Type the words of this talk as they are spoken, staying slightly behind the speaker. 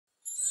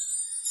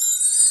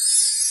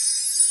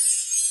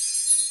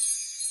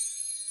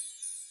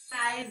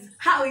guys,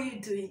 how are you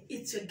doing?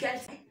 It's your girl.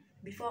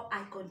 Before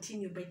I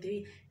continue, by the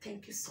way,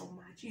 thank you so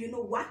much. You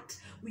know what?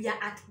 We are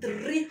at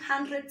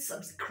 300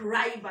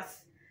 subscribers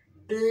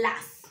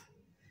plus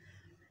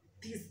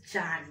this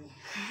journey.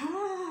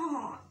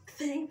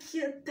 Thank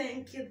you.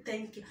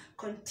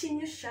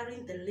 Continue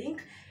sharing the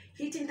link,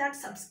 hitting that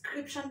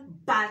subscription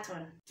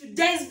button.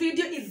 Today's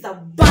video is a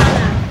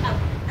banner.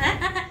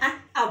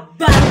 A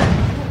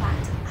banner. You know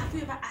what? Have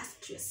you ever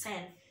asked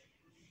yourself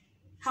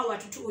how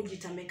watoto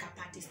ujita makeup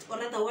artist, or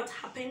rather what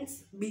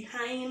happens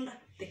behind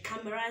the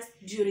cameras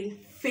during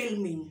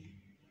filming?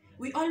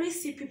 We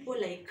always see people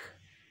like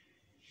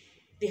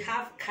they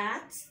have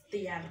cuts,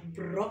 they are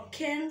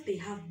broken, they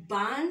have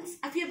burns.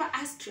 Have you ever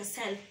asked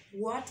yourself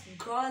what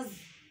goes,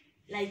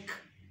 like,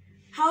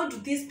 how do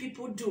these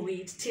people do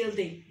it till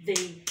they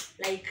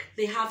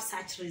have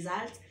such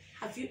results?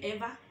 Have you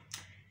ever?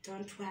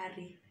 Don't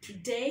worry.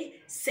 Today,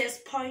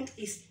 Cess Point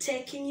is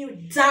taking you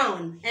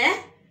down,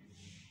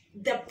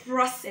 the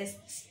process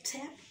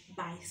step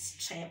by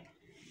step.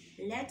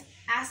 Let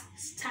us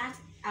start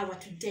our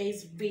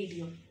today's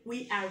video.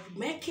 We are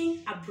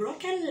making a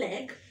broken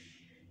leg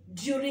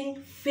during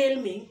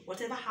filming,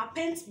 whatever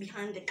happens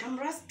behind the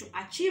cameras to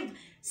achieve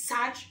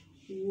such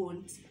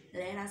wounds.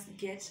 Let us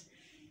get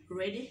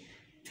ready.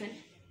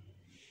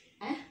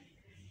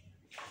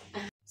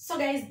 So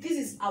guys, this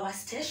is our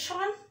station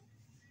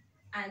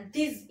and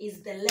this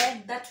is the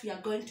leg that we are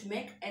going to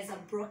make as a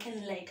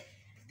broken leg.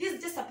 This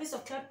is just a piece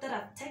of cloth that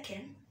I've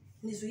taken,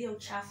 nizuie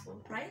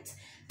uchafu, right?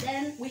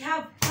 Then we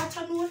have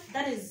cotton wool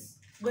that is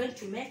going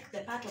to make the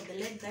part of the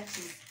leg that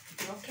is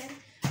broken.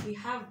 We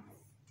have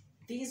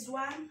this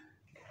one.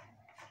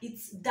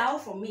 It's down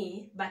for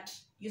me, but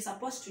you're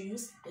supposed to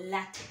use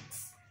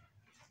latex,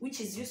 which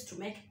is used to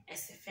make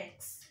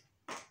SFX.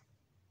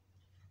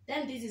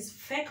 Then this is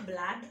fake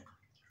blood,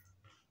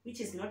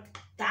 which is not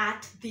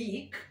that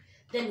thick.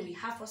 Then we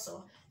have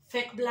also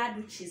fake blood,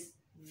 which is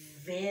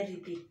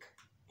very thick.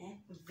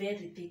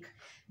 Very thick.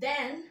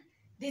 Then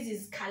this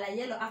is color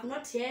yellow. I've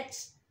not yet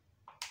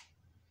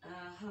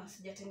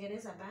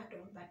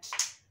but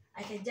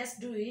I can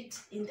just do it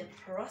in the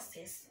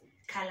process.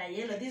 Color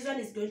yellow, this one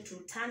is going to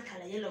turn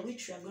color yellow,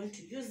 which we are going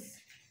to use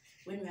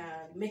when we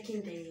are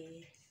making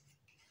the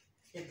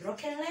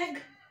broken leg.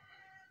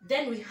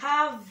 Then we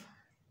have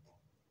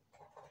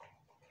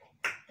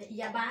the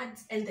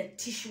earbuds and the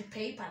tissue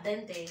paper,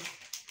 then the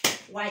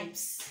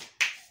wipes.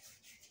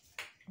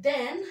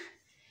 Then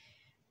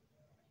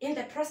in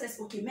the process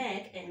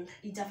ukimake and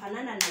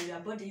itafanana na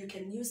your body, you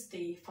can use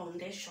the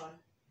foundation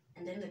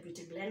and then the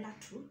beauty blender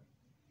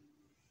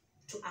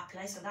to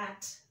apply so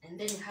that. And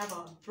then we have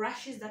our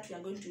brushes that we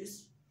are going to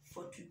use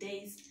for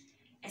today's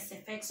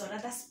SFX, or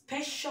rather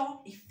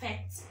special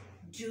effects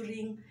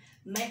during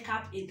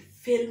makeup in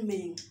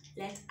filming.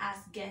 Let us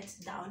get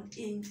down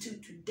into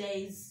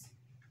today's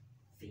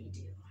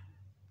video.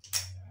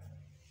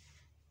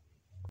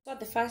 So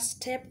the first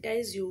step,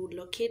 guys, you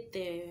locate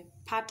the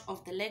part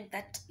of the leg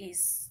that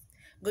is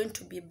going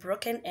to be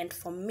broken, and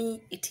for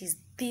me it is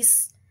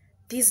this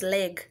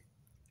leg.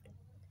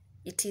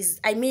 It is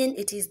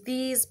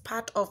this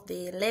part of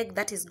the leg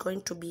that is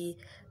going to be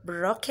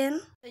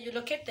broken. So you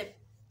locate the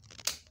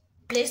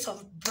place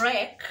of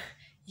break,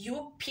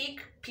 you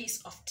pick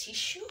piece of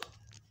tissue.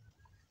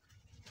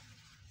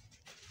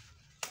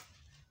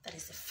 That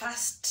is the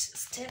first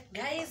step,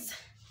 guys.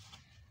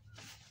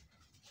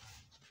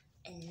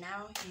 And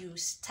now you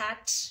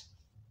start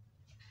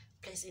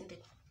placing the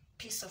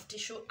piece of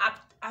tissue.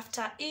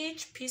 After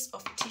each piece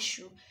of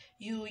tissue,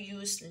 you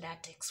use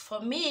latex. For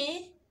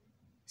me,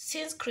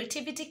 since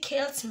creativity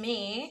kills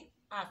me,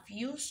 I've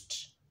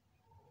used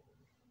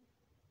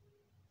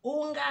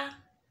unga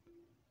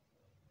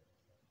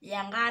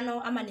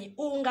yangano, ama ni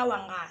unga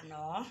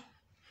wangano.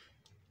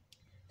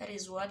 That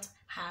is what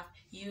I've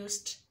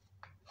used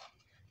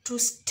to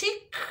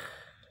stick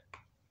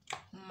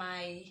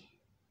my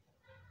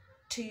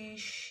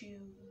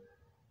tissue.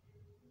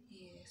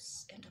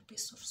 Yes, and a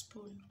piece of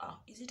spoon. Oh,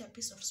 is it a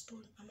piece of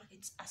spoon?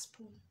 It's a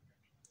spoon.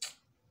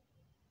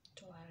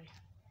 Don't worry.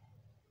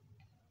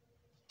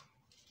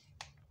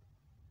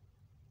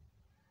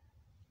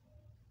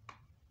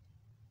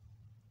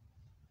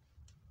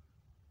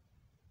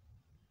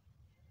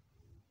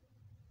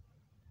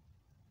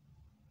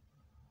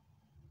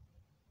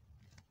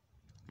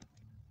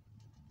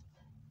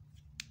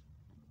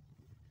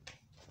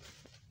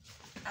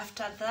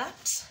 After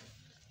that,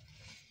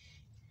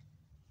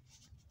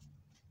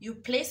 you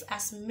place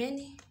as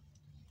many,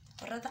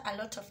 or rather a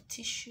lot of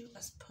tissue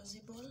as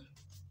possible.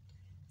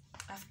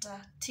 After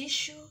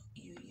tissue,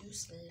 you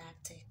use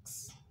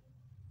latex.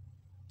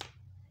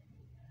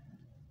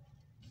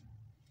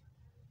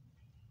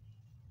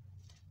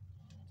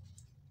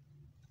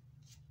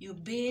 You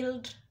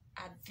build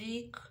a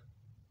thick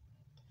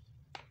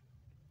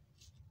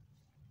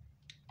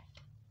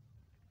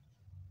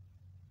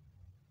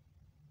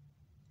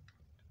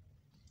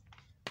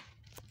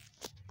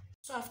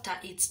so after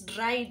it's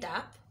dried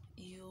up,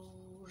 you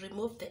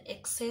remove the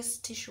excess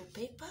tissue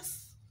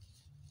papers.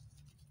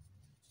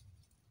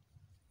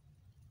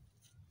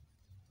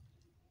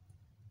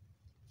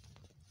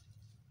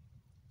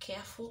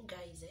 careful,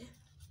 guys.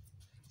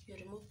 You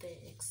remove the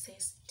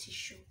excess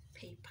tissue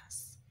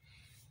papers,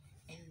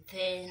 and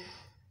then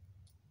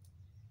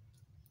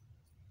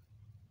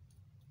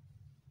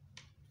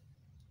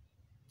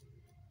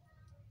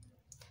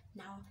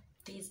now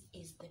this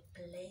is the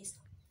place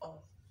of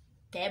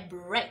the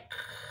break.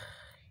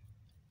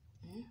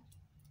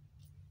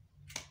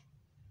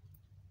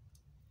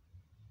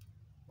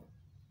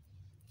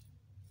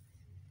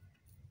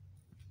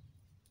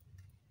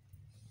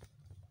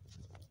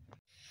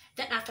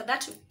 Then after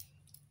that,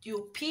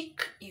 you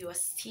pick your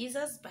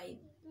scissors by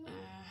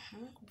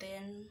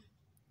then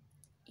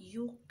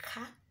you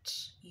cut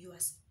your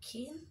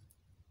skin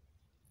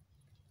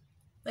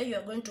where you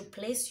are going to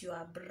place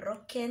your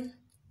broken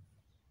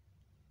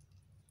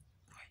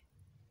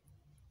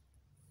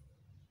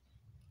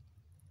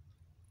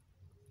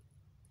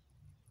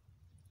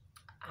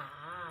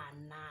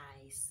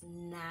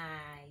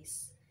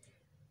nice.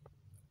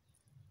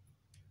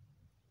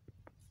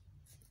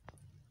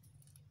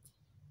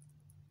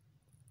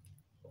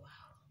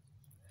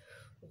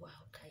 Wow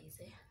guys,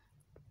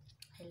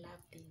 I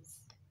love this.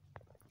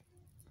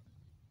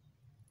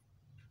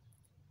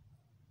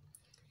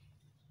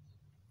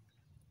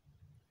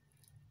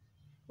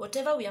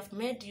 Whatever we have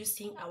made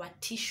using our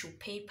tissue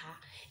paper,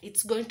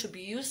 it's going to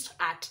be used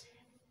at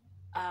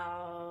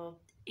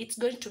it's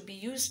going to be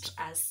used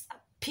as a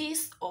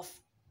piece of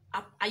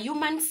a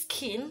human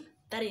skin,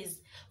 that is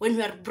when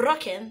we are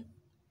broken,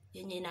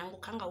 yenye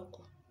inaangukanga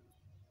huku.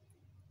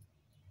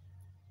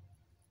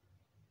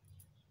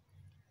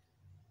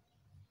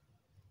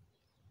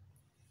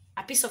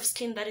 A piece of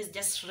skin that is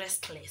just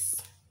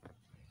restless.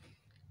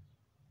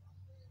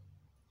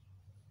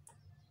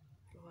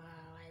 Wow,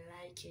 I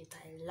like it.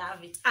 I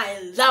love it.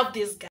 I love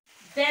this guy.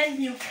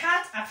 Then you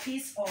cut a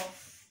piece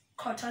of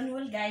cotton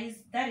wool, guys.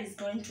 That is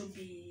going to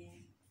be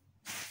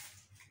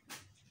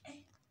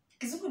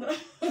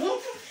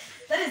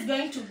that is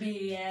going to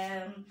be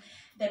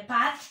the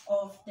part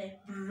of the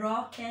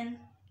broken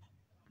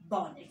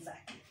bone,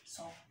 exactly.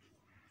 So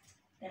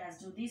let us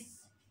do this.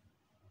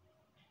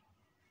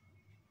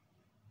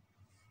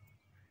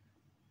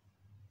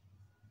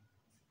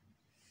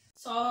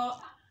 So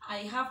I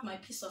have my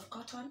piece of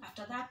cotton.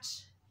 After that,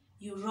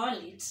 you roll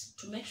it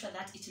to make sure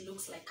that it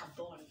looks like a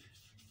bone.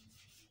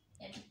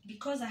 And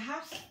because I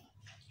have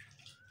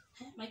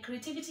my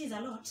creativity is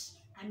a lot,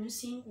 I'm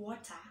using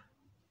water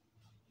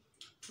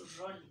to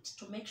roll it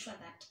to make sure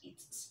that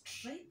it's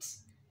straight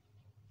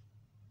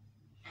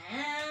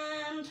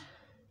and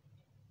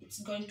it's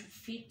going to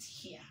fit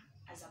here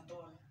as a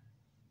bone.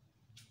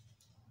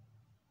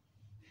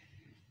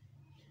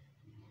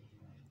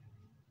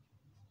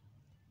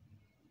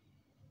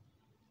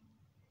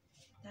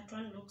 That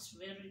one looks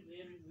very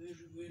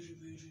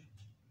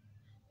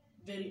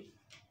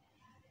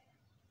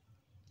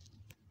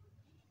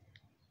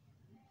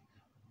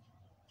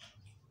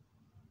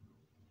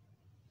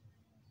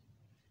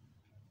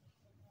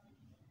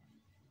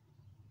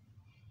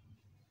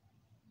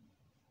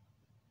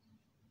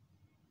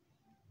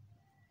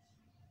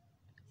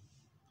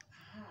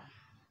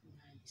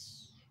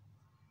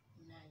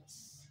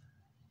nice.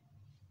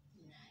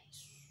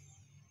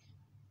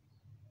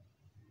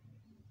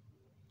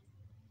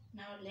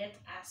 Now let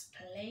us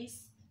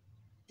place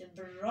the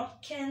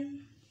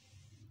broken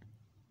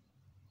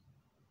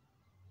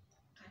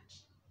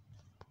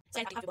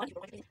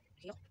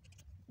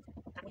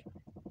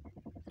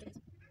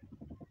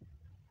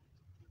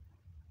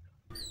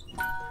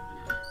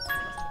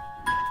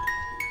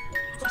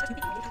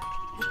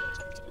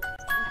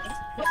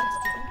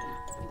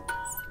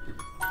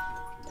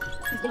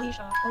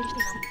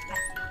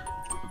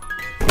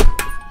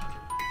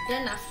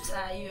Then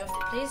after you have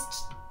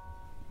placed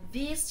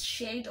this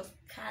shade of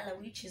color,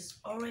 which is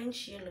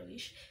orange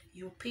yellowish,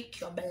 you pick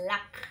your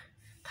black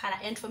color.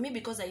 And for me,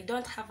 because I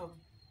don't have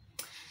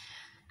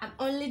I'm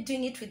only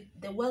doing it with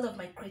the world of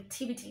my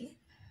creativity,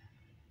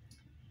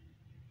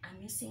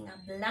 I'm using a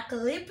black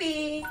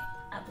lipstick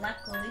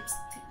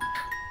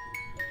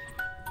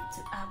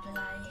to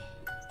apply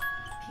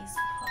this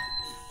part.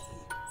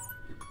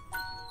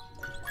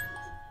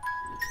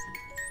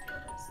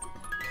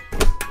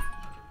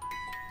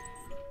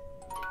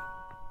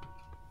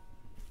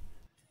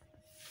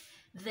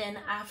 Then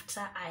after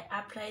I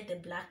apply the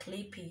black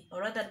lippy, or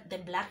rather the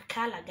black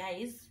color,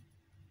 guys,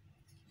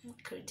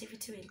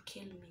 creativity will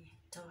kill me.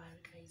 Don't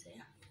worry, guys.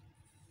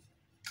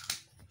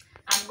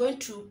 I'm going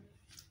to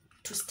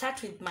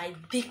start with my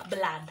big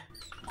blood.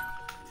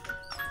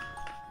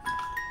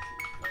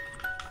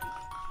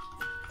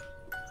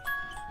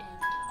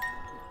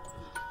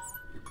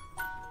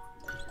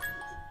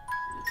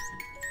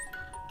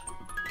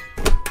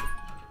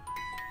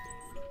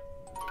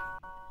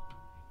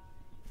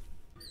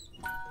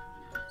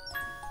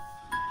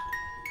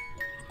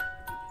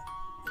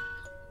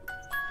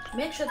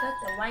 Make sure that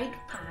the white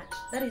part,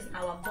 that is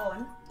our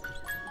bone,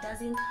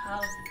 doesn't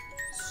have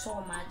so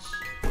much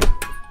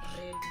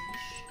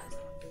reddish as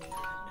our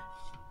blood.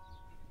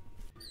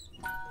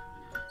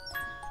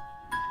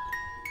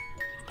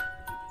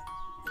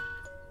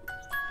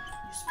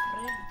 You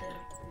spread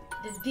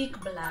the the thick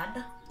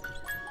blood.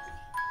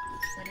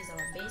 That is our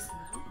base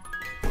now.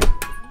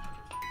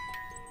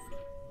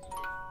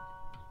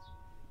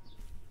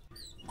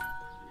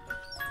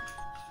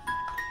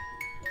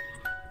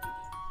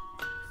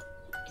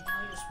 And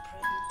now you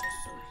spread it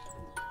also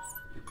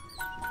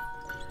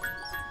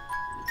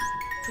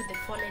to the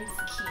fallen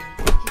skin.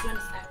 This one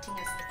is acting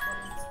as the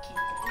fallen skin,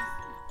 guys.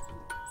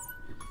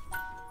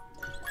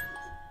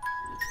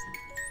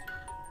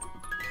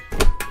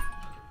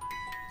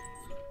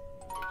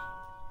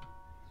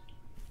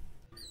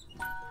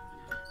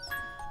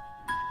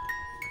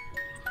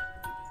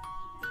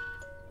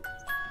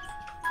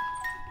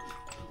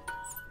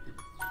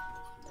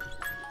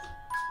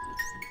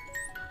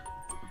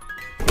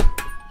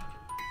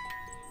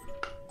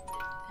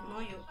 The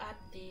more you add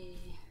the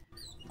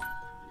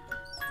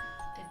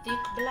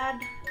thick blood,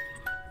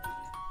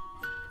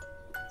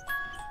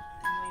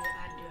 the more you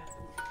add your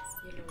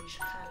yellowish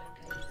color,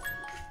 guys.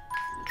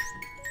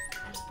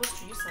 I'm supposed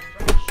to use a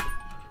brush.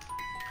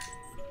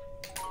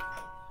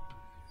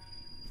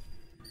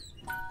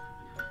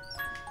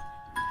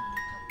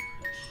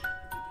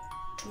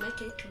 To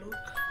make it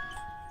look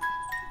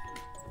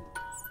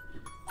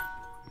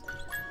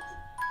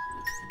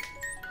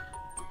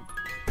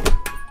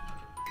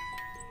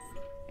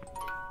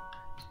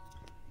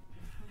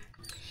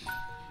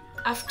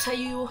after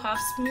you have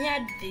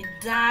smeared the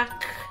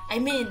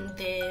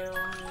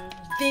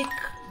thick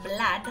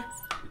blood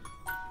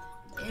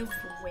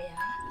everywhere,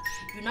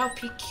 you now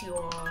pick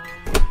your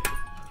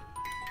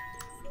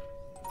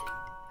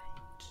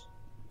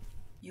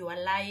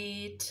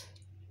light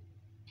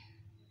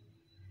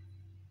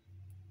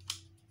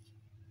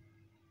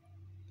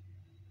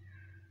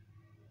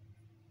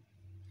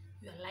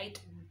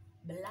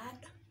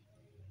blood,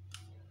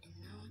 and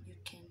now you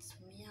can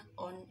smear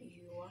on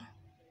your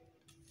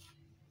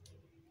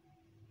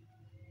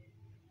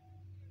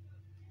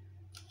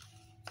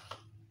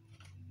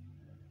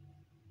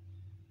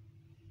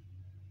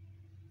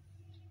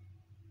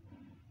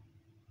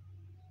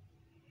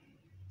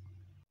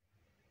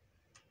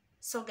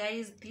So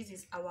guys, this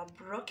is our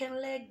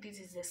broken leg, this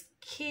is the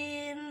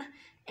skin,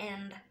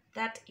 and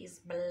that is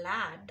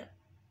blood.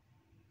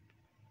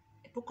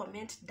 Put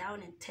comment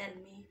down and tell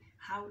me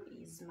how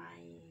is my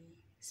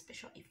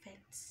special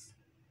effects.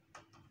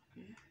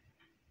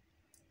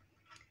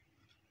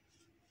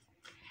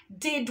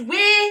 Did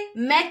we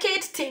make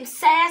it, Team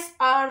Cess,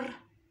 or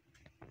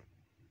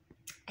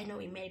I know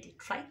we made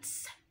it, right?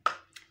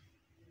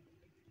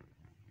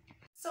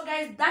 So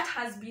guys, that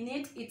has been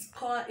it. It's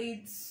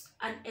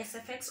an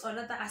SFX, or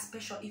rather a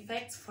special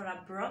effects for a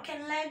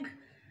broken leg.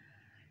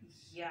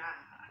 Yeah,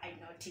 I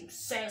know Team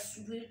Cess,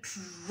 we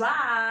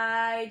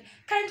tried.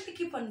 Kindly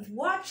keep on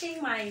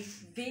watching my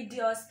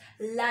videos,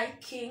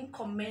 liking,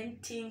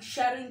 commenting,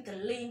 sharing the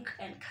link,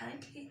 and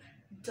kindly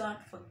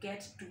don't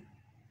forget to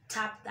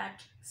tap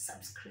that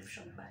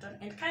subscription button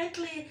and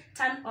kindly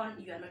turn on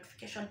your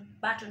notification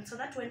button so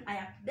that when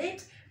I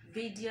update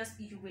videos,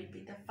 you will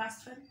be the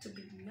first one to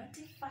be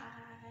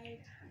notified.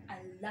 I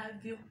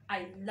love you,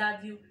 I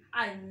love you,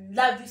 I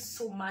love you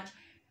so much.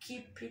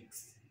 Keep it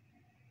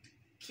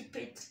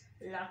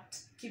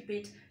locked, keep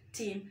it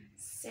Team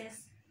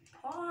Cess.